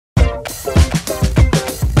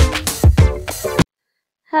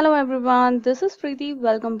Hello everyone, this is Preeti.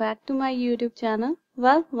 Welcome back to my YouTube channel.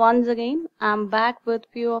 Well, once again, I'm back with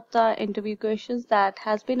few of the interview questions that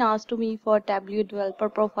has been asked to me for Tableau Developer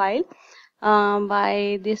Profile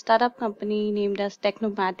by the startup company named as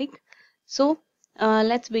Techknomatic. So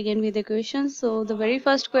let's begin with the questions. So the very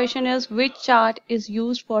first question is, which chart is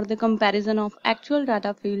used for the comparison of actual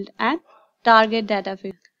data field and target data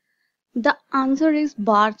field? The answer is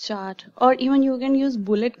bar chart, or even you can use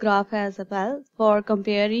bullet graph as well for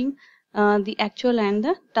comparing the actual and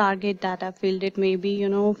the target data field. It may be,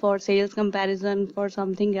 for sales comparison, for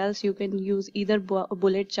something else, you can use either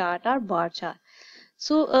bullet chart or bar chart.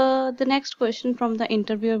 So the next question from the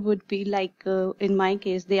interviewer would be like, in my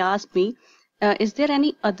case, they asked me, is there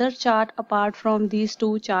any other chart apart from these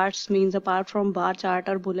two charts, means apart from bar chart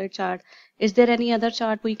or bullet chart? Is there any other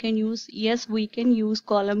chart we can use? Yes, we can use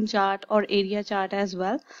column chart or area chart as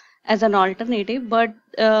well as an alternative, but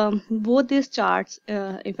both these charts,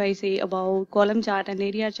 if I say about column chart and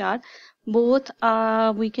area chart, both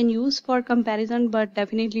we can use for comparison, but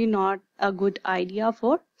definitely not a good idea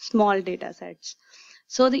for small data sets.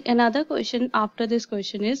 So the another question after this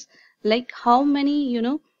question is like, how many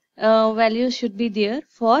values should be there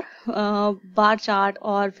for bar chart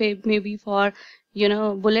or maybe for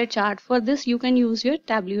bullet chart? For this you can use your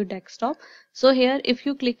Tableau desktop. So here if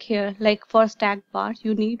you click here, like for stacked bar,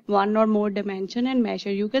 you need one or more dimension and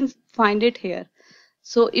measure. You can find it here.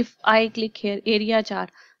 So if I click here area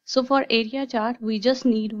chart, so for area chart we just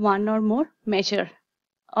need one or more measure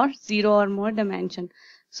or zero or more dimension.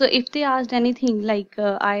 So if they asked anything like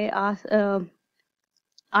I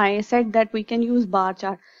said that we can use bar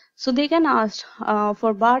chart. So they can ask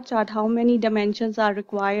for bar chart how many dimensions are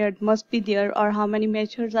required, must be there, or how many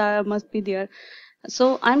measures must be there.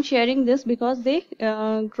 So I'm sharing this because they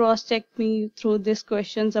cross-checked me through these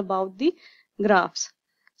questions about the graphs.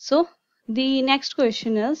 So the next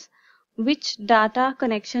question is, which data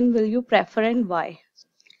connection will you prefer and why?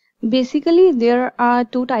 Basically, there are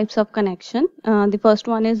two types of connection. The first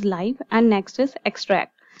one is live and next is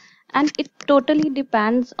extract. And it totally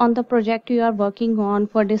depends on the project you are working on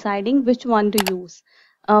for deciding which one to use.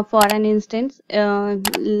 For an instance,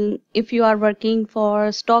 if you are working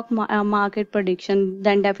for stock market prediction,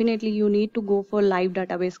 then definitely you need to go for live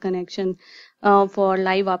database connection for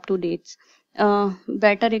live up to dates.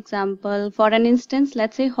 Better example, for an instance,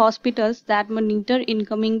 let's say hospitals that monitor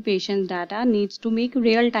incoming patient data needs to make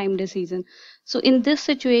real-time decision. So in this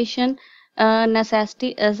situation,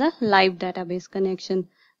 necessity is a live database connection.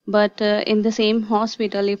 But in the same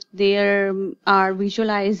hospital, if they are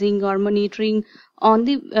visualizing or monitoring on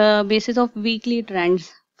the basis of weekly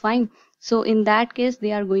trends, fine. So in that case,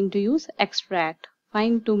 they are going to use extract,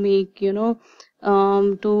 fine, to make,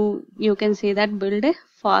 to, you can say that, build a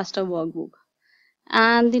faster workbook.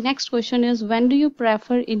 And the next question is, when do you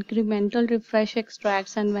prefer incremental refresh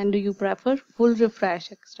extracts and when do you prefer full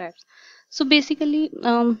refresh extracts? So basically,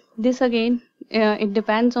 this again, it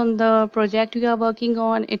depends on the project you are working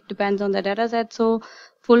on. It depends on the data set. So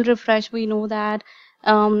full refresh, we know that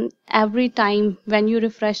every time when you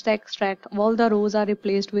refresh the extract, all the rows are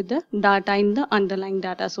replaced with the data in the underlying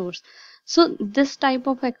data source. So this type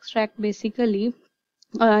of extract basically,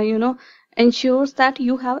 ensures that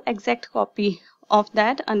you have exact copy of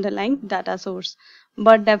that underlying data source.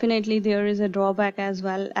 But definitely there is a drawback as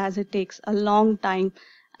well, as it takes a long time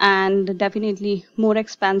and definitely more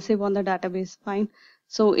expensive on the database, fine.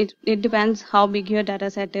 So it depends how big your data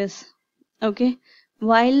set is. Okay,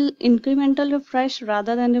 while incremental refresh,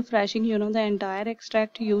 rather than refreshing the entire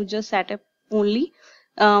extract, you just set up only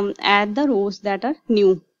add the rows that are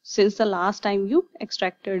new since the last time you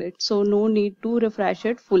extracted it, so no need to refresh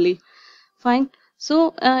it fully, fine.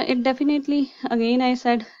 So it definitely, again I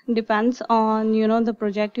said, depends on the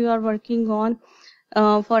project you are working on.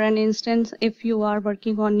 For an instance, if you are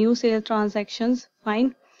working on new sales transactions,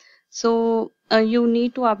 fine, so you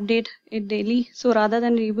need to update it daily. So rather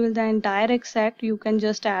than rebuild the entire extract, you can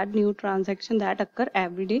just add new transaction that occur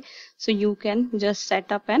every day. So you can just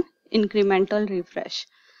set up an incremental refresh.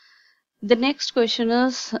 The next question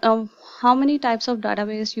is, how many types of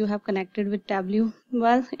database you have connected with Tableau?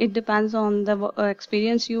 Well, it depends on the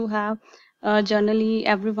experience you have. Generally,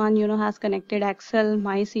 everyone has connected Excel,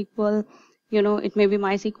 MySQL. It may be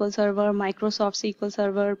MySQL Server, Microsoft SQL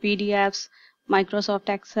Server, PDFs, Microsoft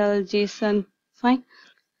Excel, JSON. Fine.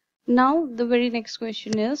 Now the very next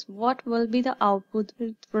question is, what will be the output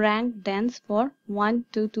with rank dense for 1,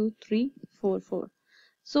 2, 2, 3, 4, 4?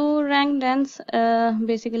 So rank dense,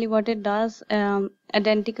 basically what it does,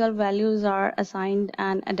 identical values are assigned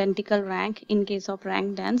an identical rank in case of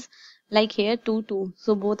rank dense. Like here 2 2,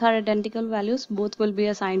 so both are identical values, both will be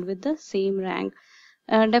assigned with the same rank.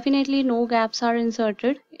 Definitely no gaps are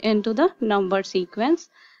inserted into the number sequence,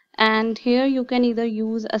 and here you can either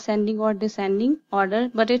use ascending or descending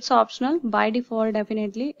order, but it's optional. By default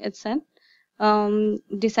definitely it's an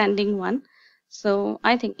descending one. So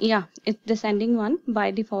I think, yeah, it's descending one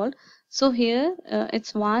by default. So here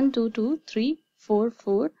it's 1 2 2 3 4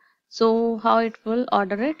 4. So how it will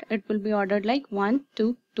order it? It will be ordered like 1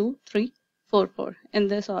 2 2 3 4 4 in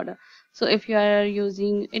this order. So if you are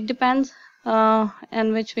using, it depends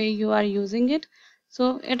in which way you are using it.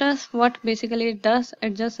 So it is what basically it does.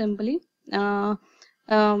 It just simply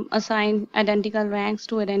assign identical ranks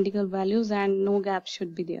to identical values, and no gaps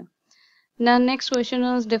should be there. Now, next question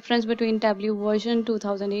is difference between Tableau version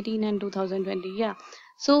 2018 and 2020. Yeah.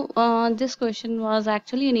 So this question was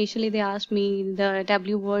actually initially they asked me the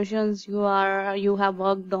Tableau versions you have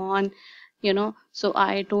worked on, you know. So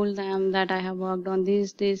I told them that I have worked on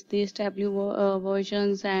these Tableau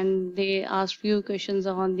versions, and they asked few questions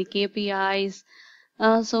on the KPIs.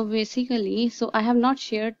 So basically, so I have not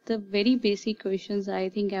shared the very basic questions. I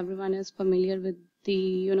think everyone is familiar with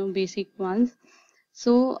the basic ones.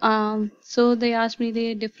 So they asked me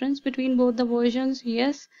the difference between both the versions.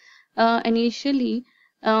 Yes, initially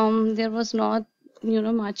there was not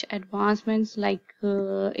much advancements like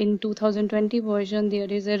in 2020 version.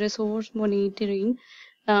 There is a resource monitoring.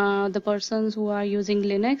 The persons who are using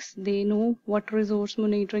Linux, they know what resource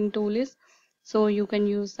monitoring tool is, so you can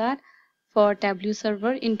use that for Tableau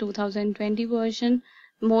server in 2020 version.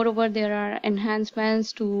 Moreover, there are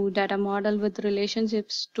enhancements to data model with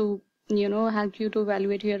relationships to help you to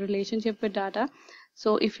evaluate your relationship with data.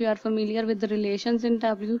 So if you are familiar with the relations in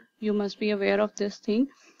Tableau, you must be aware of this thing.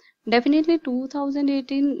 Definitely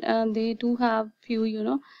 2018 they do have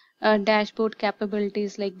few dashboard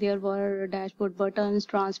capabilities, like there were dashboard buttons,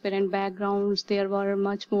 transparent backgrounds. There were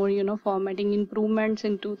much more formatting improvements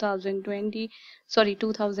in 2018.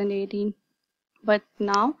 But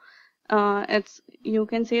now it's, you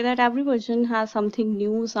can say that every version has something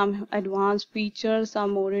new, some advanced features,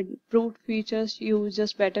 some more improved features. You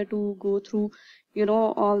just better to go through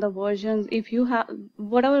all the versions. If you have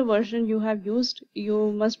whatever version you have used,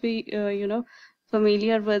 you must be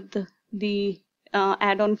familiar with the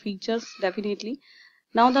add-on features, definitely.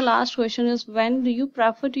 Now the last question is, when do you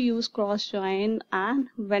prefer to use cross join and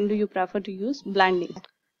when do you prefer to use blending?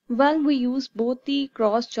 Well, we use both the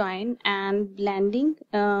cross join and blending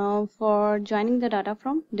for joining the data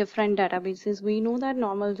from different databases. We know that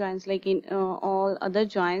normal joins, like in all other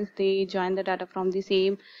joins, they join the data from the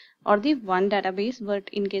same or the one database. But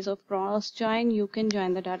in case of cross join, you can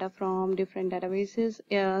join the data from different databases.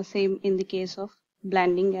 Same in the case of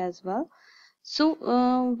blending as well. So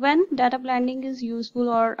when data blending is useful,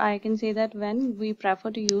 or I can say that when we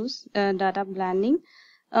prefer to use data blending,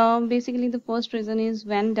 basically the first reason is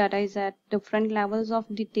when data is at different levels of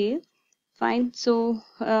detail. Fine. So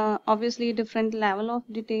obviously different level of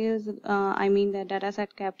details, I mean that data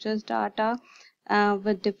set captures data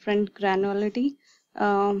with different granularity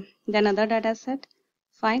than other data set.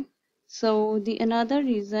 Fine. So the another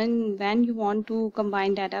reason, when you want to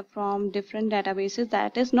combine data from different databases,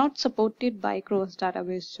 that is not supported by cross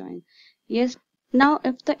database join. Yes. Now,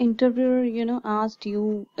 if the interviewer, asked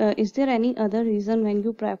you, is there any other reason when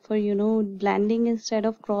you prefer, blending instead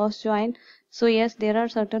of cross join? So yes, there are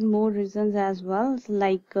certain more reasons as well.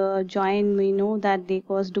 Like join, we know that they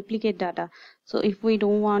cause duplicate data. So if we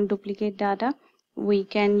don't want duplicate data, we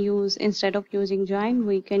can use, instead of using join,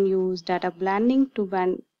 we can use data blending to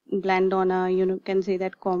blend on a can say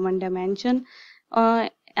that common dimension. Or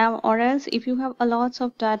else if you have a lots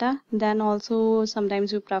of data, then also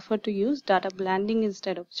sometimes you prefer to use data blending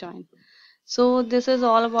instead of join. So this is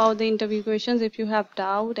all about the interview questions. If you have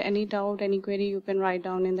any doubt, any query, you can write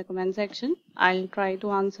down in the comment section. I'll try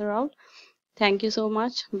to answer out. Thank you so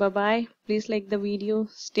much. Bye bye. Please like the video.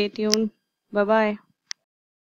 Stay tuned. Bye bye.